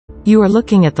You are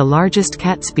looking at the largest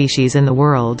cat species in the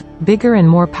world, bigger and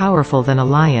more powerful than a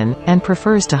lion, and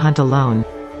prefers to hunt alone.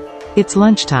 It's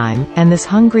lunchtime, and this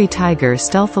hungry tiger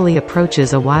stealthily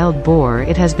approaches a wild boar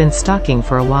it has been stalking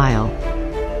for a while.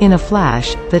 In a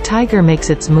flash, the tiger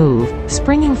makes its move,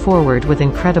 springing forward with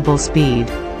incredible speed.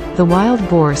 The wild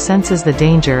boar senses the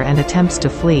danger and attempts to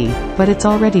flee, but it's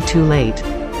already too late.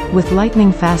 With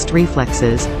lightning-fast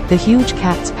reflexes, the huge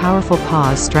cat's powerful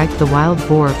paws strike the wild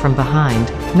boar from behind,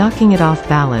 knocking it off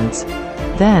balance.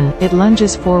 Then, it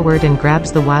lunges forward and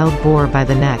grabs the wild boar by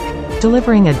the neck,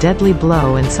 delivering a deadly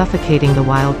blow and suffocating the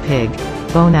wild pig.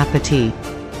 Bon appétit.